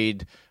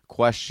trade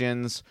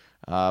questions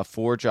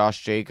for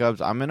Josh Jacobs.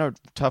 I'm in a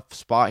tough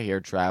spot here,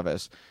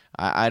 Travis.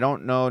 I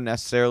don't know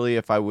necessarily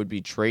if I would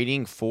be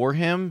trading for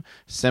him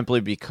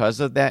simply because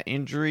of that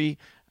injury.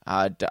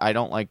 I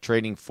don't like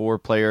trading for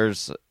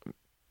players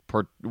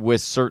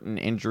with certain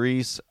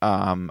injuries.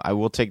 I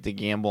will take the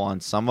gamble on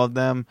some of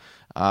them,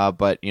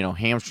 but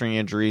hamstring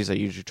injuries, I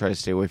usually try to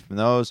stay away from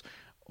those,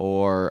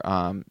 or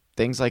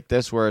things like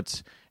this where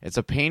it's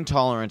a pain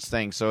tolerance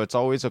thing. So it's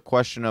always a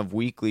question of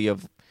weekly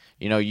of,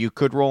 you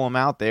could roll him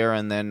out there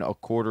and then a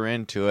quarter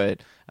into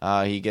it,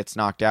 he gets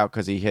knocked out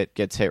because he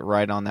gets hit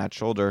right on that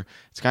shoulder.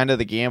 It's kind of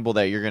the gamble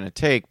that you're going to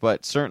take,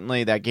 but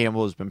certainly that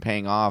gamble has been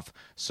paying off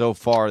so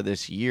far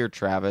this year,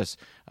 Travis.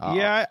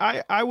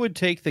 Yeah, I would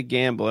take the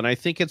gamble, and I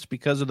think it's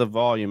because of the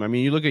volume. I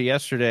mean, you look at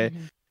yesterday,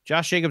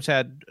 Josh Jacobs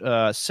had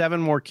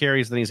 7 more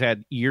carries than he's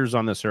had years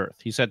on this earth.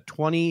 He's had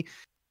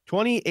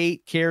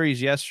 28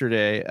 carries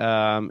yesterday,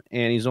 and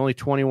he's only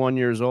 21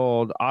 years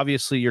old.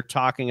 Obviously, you're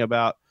talking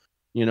about,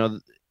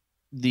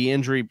 the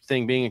injury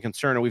thing being a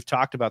concern, and we've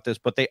talked about this,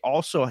 but they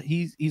also,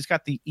 he's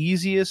got the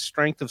easiest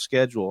strength of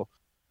schedule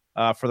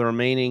for the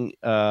remaining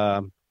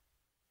 8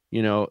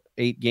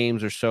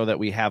 games or so that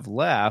we have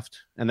left,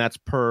 and that's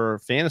per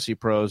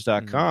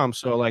fantasypros.com.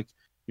 So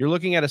you're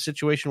looking at a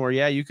situation where,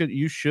 yeah,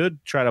 you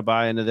should try to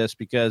buy into this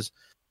because,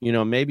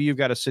 maybe you've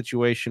got a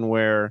situation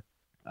where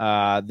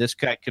this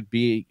guy could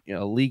be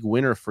a league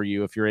winner for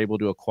you if you're able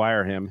to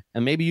acquire him.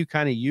 And maybe you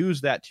kind of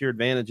use that to your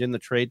advantage in the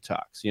trade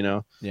talks,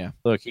 Yeah.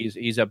 Look,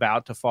 he's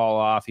about to fall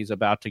off. He's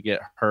about to get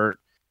hurt.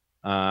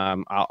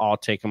 I'll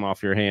take him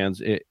off your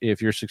hands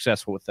if you're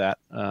successful with that.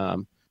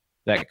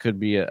 That could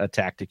be a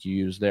tactic you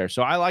use there.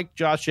 So I like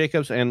Josh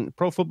Jacobs, and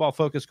Pro Football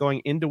Focus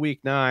going into week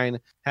 9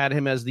 had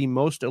him as the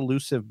most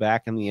elusive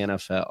back in the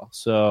NFL.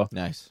 So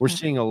nice. We're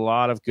seeing a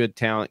lot of good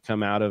talent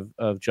come out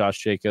of Josh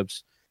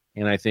Jacobs,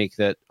 and I think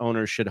that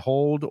owners should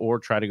hold or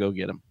try to go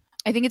get him.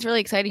 I think it's really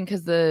exciting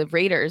because the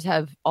Raiders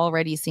have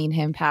already seen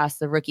him pass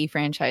the rookie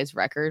franchise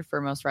record for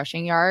most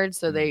rushing yards.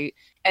 So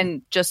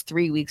and just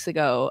 3 weeks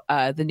ago,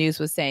 the news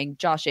was saying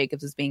Josh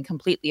Jacobs is being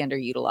completely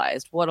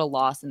underutilized. What a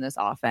loss in this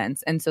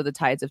offense. And so the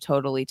tides have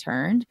totally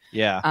turned.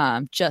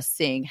 Yeah. Just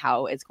seeing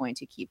how it's going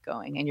to keep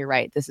going. And you're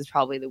right. This is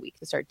probably the week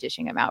to start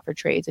dishing him out for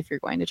trades if you're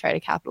going to try to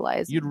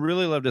capitalize. You'd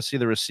really love to see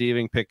the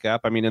receiving pick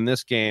up. I mean, in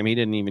this game, he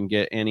didn't even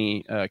get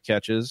any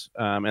catches.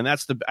 And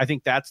I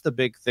think that's the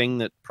big thing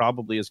that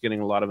probably is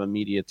getting a lot of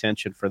immediate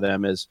attention for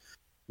them is,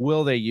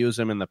 will they use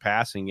him in the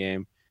passing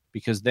game?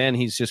 Because then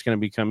he's just going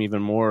to become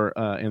even more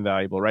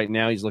invaluable. Right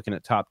now he's looking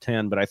at top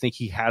 10, but I think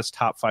he has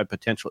top 5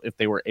 potential if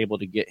they were able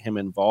to get him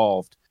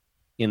involved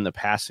in the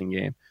passing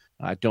game.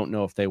 I don't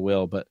know if they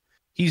will, but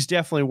he's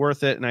definitely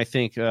worth it. And I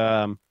think,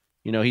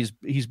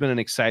 he's been an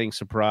exciting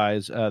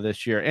surprise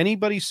this year.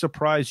 Anybody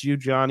surprise you,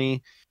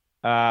 Johnny,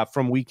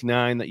 from week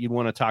 9 that you'd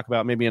want to talk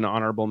about? Maybe an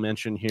honorable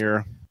mention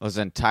here.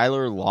 Listen,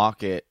 Tyler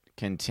Lockett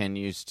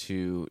continues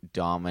to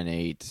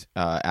dominate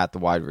at the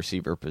wide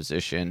receiver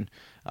position.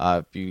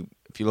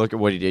 If you look at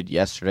what he did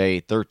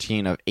yesterday,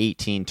 13 of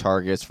 18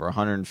 targets for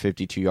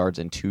 152 yards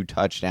and 2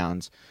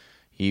 touchdowns.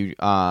 He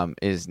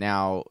is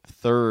now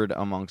 3rd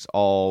amongst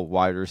all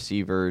wide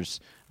receivers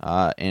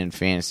in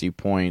fantasy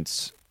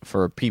points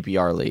for a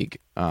PPR league,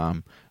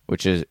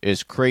 which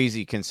is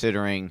crazy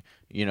considering,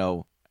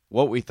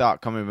 what we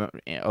thought coming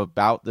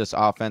about this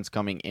offense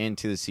coming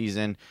into the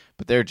season.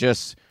 But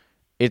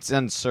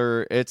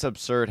it's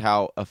absurd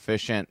how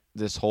efficient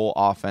this whole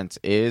offense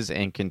is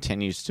and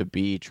continues to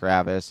be,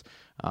 Travis.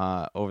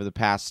 Over the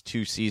past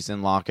 2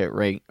 seasons, Lockett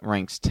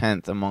ranks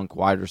 10th among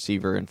wide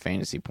receiver and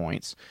fantasy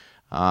points,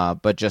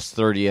 but just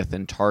 30th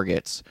in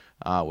targets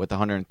with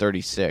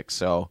 136.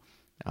 So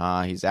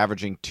he's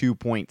averaging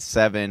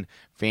 2.7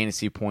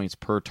 fantasy points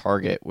per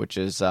target, which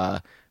is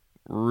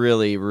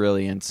really,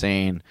 really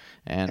insane.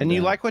 And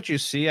you like what you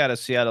see out of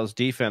Seattle's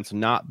defense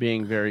not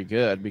being very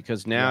good,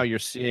 because now you're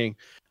seeing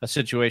a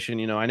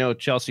situation, I know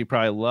Chelsea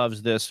probably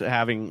loves this,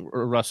 having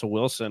Russell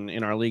Wilson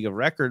in our league of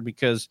record,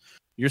 because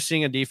you're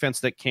seeing a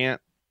defense that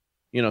can't,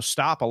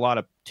 stop a lot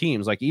of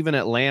teams. Like even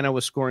Atlanta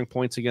was scoring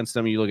points against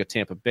them. You look at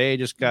Tampa Bay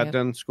just got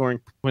done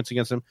scoring points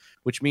against them,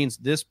 which means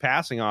this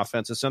passing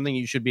offense is something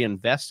you should be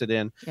invested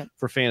in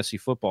for fantasy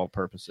football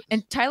purposes.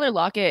 And Tyler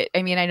Lockett,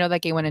 I mean, I know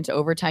that game went into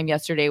overtime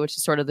yesterday, which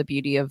is sort of the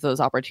beauty of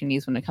those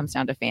opportunities when it comes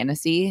down to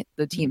fantasy.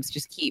 The teams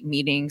just keep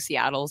meeting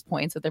Seattle's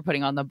points that they're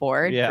putting on the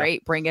board. Yeah.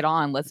 Great, bring it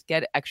on. Let's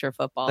get extra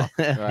football.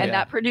 And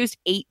that produced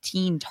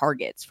 18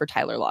 targets for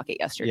Tyler Lockett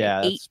yesterday.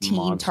 Yeah,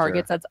 18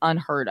 targets. That's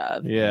unheard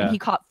of. Yeah. And he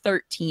caught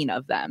 13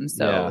 of them.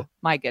 So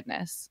my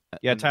goodness.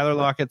 Yeah, Tyler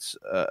Lockett's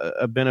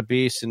been a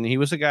beast, and he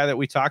was a guy that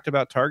we talked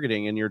about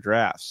targeting in your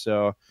draft.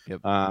 So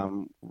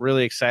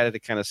really excited to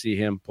kind of see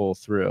him pull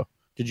through.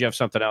 Did you have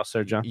something else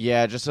there, John?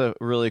 Yeah, just a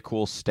really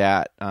cool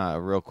stat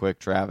real quick,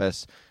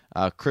 Travis.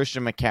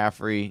 Christian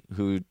McCaffrey,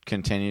 who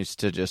continues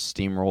to just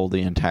steamroll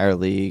the entire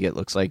league. It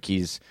looks like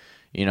he's,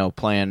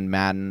 playing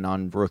Madden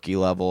on rookie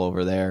level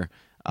over there.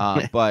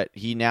 But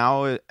he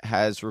now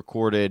has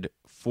recorded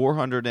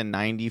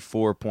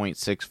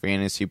 494.6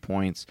 fantasy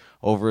points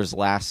over his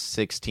last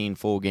 16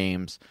 full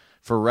games.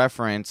 For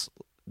reference,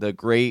 the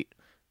great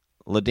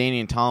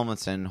LaDainian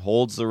Tomlinson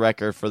holds the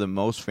record for the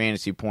most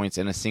fantasy points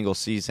in a single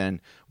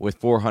season with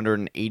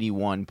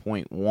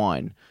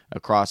 481.1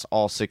 across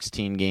all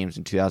 16 games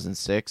in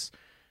 2006.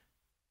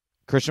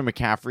 Christian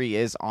McCaffrey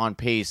is on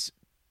pace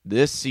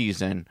this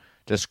season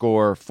to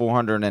score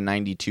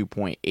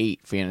 492.8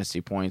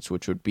 fantasy points,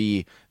 which would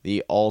be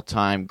the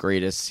all-time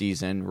greatest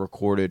season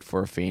recorded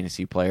for a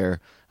fantasy player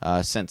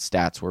since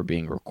stats were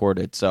being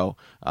recorded. So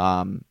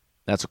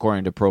that's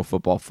according to Pro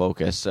Football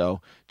Focus.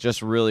 So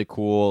just really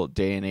cool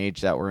day and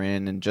age that we're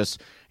in. And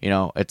just,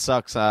 it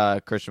sucks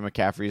Christian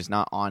McCaffrey is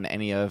not on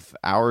any of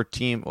our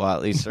team. Well,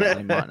 at least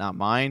certainly not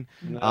mine.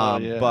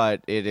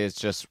 But it is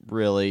just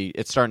really,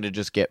 it's starting to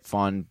just get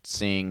fun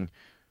seeing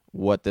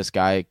what this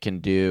guy can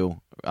do.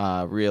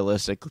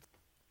 Realistically,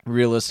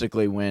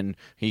 when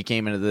he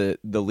came into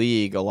the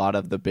league, a lot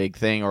of the big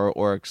thing,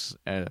 or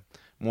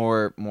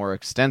more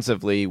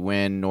extensively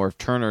when Norv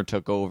Turner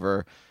took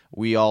over,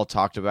 we all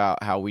talked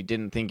about how we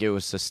didn't think it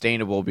was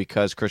sustainable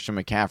because Christian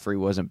McCaffrey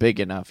wasn't big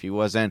enough. He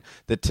wasn't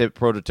the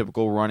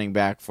prototypical running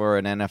back for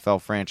an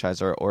NFL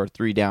franchise or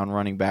three-down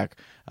running back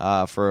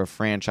for a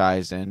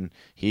franchise, and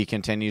he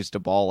continues to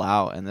ball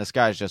out, and this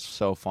guy's just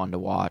so fun to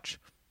watch.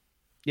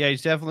 Yeah,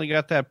 he's definitely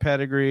got that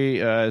pedigree.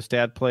 His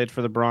dad played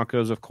for the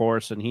Broncos, of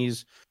course, and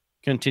he's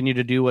continued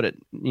to do what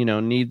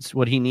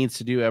he needs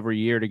to do every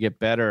year to get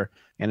better,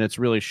 and it's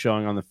really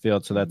showing on the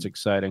field. So that's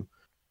exciting.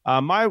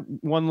 My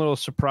one little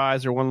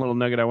surprise or one little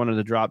nugget I wanted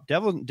to drop: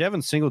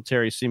 Devin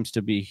Singletary seems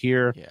to be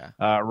here.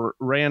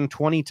 Ran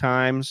 20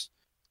 times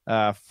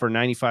for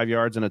 95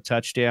 yards and a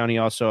touchdown. He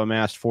also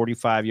amassed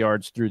 45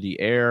 yards through the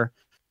air.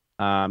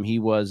 He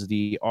was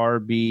the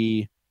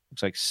RB,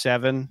 looks like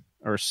 7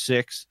 or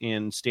 6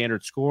 in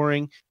standard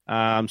scoring.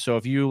 So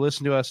if you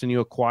listen to us and you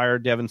acquire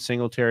Devin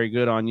Singletary,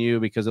 good on you,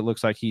 because it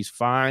looks like he's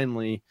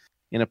finally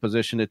in a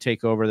position to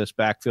take over this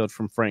backfield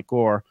from Frank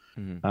Gore.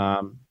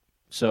 I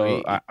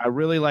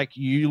really like,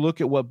 you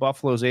look at what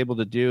Buffalo's able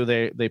to do.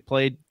 They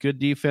played good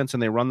defense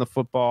and they run the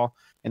football,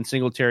 and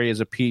Singletary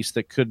is a piece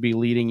that could be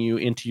leading you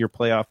into your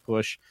playoff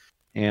push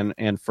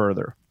and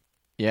further.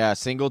 Yeah,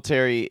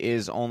 Singletary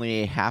is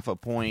only a half a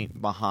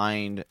point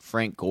behind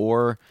Frank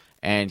Gore,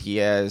 and he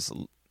has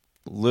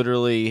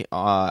literally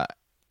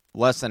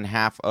less than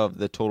half of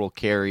the total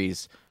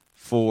carries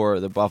for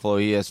the Buffalo.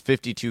 He has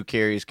 52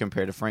 carries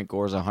compared to Frank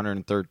Gore's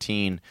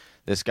 113.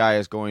 This guy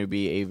is going to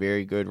be a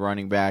very good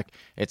running back.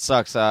 It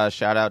sucks.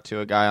 Shout out to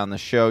a guy on the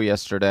show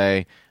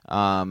yesterday,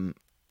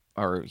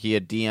 or he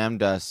had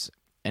DM'd us,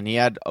 and he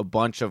had a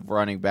bunch of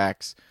running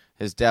backs.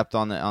 His depth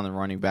on the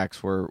running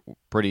backs were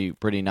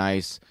pretty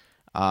nice,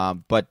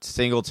 but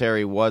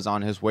Singletary was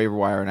on his waiver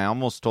wire, and I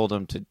almost told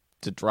him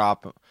to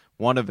drop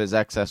one of his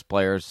excess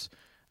players.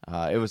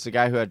 It was the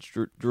guy who had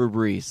Drew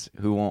Brees,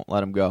 who won't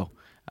let him go.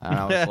 And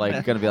I was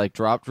going to be like,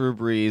 drop Drew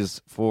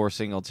Brees for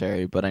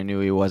Singletary, but I knew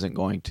he wasn't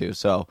going to.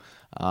 So,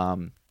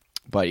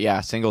 but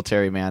yeah,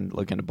 Singletary, man,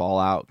 looking to ball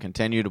out,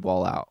 continue to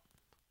ball out.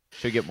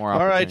 Should get more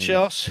opportunities. All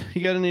right, Chelsea,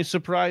 you got any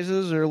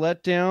surprises or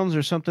letdowns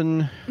or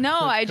something?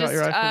 No, I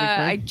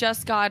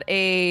just got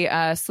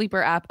a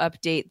sleeper app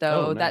update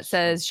though that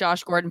says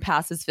Josh Gordon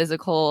passes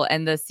physical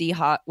and the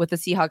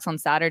Seahawks on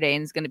Saturday,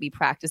 and is going to be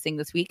practicing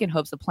this week in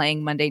hopes of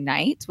playing Monday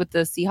night with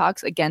the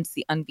Seahawks against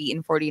the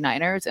unbeaten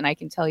 49ers. And I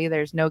can tell you,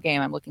 there's no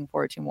game I'm looking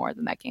forward to more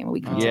than that game a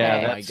week from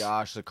today. Oh my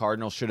gosh, the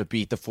Cardinals should have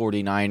beat the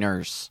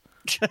 49ers.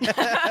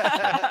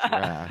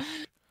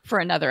 For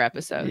another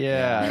episode.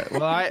 Yeah.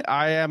 Well,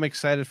 I am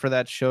excited for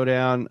that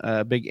showdown,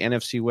 big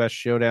NFC West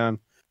showdown.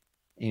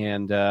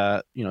 And,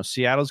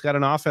 Seattle's got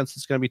an offense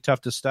that's going to be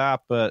tough to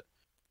stop. But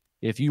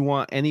if you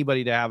want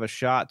anybody to have a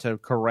shot to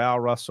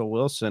corral Russell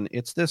Wilson,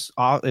 it's this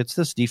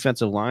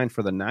defensive line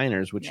for the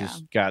Niners, which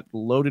has got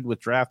loaded with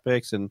draft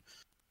picks and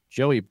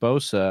Joey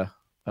Bosa,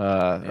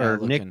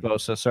 Nick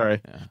Bosa,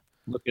 sorry. Yeah.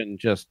 Looking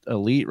just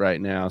elite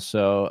right now.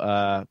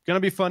 So gonna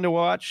be fun to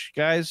watch,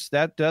 guys.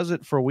 That does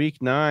it for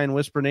week 9.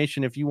 Whisper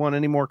Nation, if you want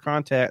any more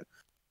content,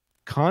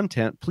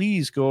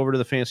 please go over to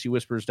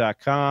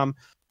thefantasywhispers.com.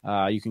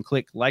 You can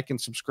click like and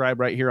subscribe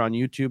right here on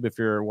YouTube if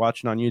you're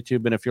watching on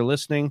YouTube, and if you're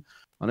listening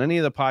on any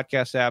of the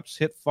podcast apps,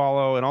 hit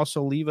follow and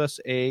also leave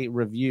us a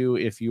review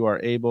if you are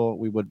able.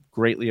 We would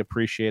greatly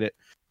appreciate it.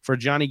 For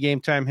Johnny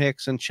Game Time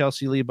Hicks and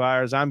Chelsea Lee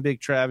Byers, I'm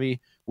Big Travie.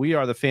 We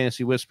are the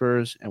Fantasy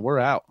Whispers, and we're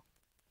out.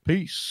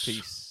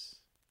 Peace.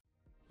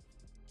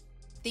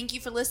 Thank you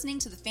for listening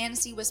to the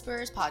Fantasy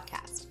Whisperers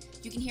podcast.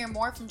 You can hear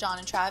more from John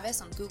and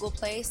Travis on Google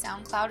Play,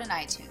 SoundCloud, and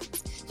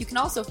iTunes. You can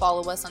also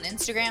follow us on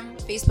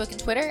Instagram, Facebook, and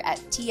Twitter at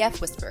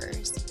TF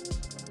Whisperers.